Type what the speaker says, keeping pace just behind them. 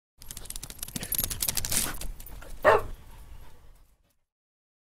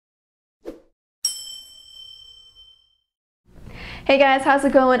Hey guys, how's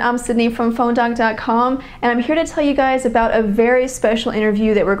it going? I'm Sydney from PhoneDog.com, and I'm here to tell you guys about a very special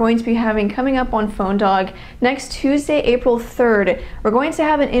interview that we're going to be having coming up on PhoneDog next Tuesday, April 3rd. We're going to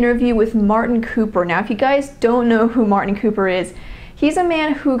have an interview with Martin Cooper. Now, if you guys don't know who Martin Cooper is, he's a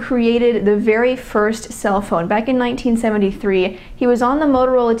man who created the very first cell phone back in 1973. He was on the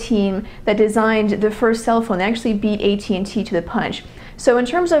Motorola team that designed the first cell phone. They actually beat AT&T to the punch. So in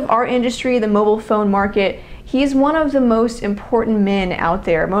terms of our industry, the mobile phone market, he's one of the most important men out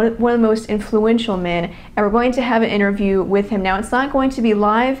there, one of the most influential men, and we're going to have an interview with him. Now, it's not going to be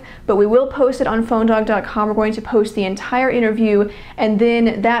live, but we will post it on PhoneDog.com. We're going to post the entire interview, and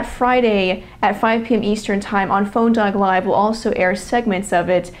then that Friday at 5 p.m. Eastern Time on PhoneDog Live, we'll also air segments of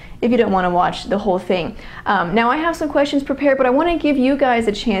it if you don't want to watch the whole thing. Now, I have some questions prepared, but I want to give you guys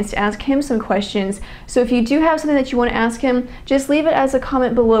a chance to ask him some questions. So if you do have something that you want to ask him, just leave it as a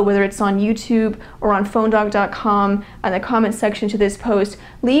comment below, whether it's on YouTube or on PhoneDog.com in the comment section to this post.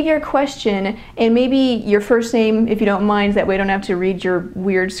 Leave your question and maybe your first name, if you don't mind, that way I don't have to read your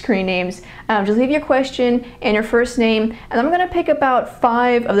weird screen names. Just leave your question and your first name, and I'm going to pick about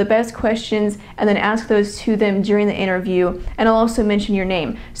 5 of the best questions and then ask those to them during the interview, and I'll also mention your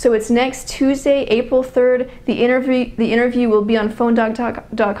name. So it's next Tuesday, April 3rd. The interview will be on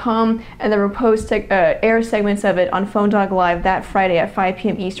PhoneDog.com, and then we'll post air segments of it on PhoneDog Live that Friday at 5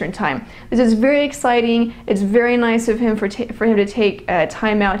 p.m. Eastern Time. This is very exciting. It's very nice of him for him to take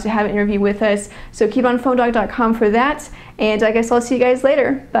time out to have an interview with us. So keep on PhoneDog.com for that, and I guess I'll see you guys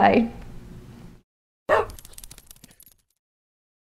later. Bye.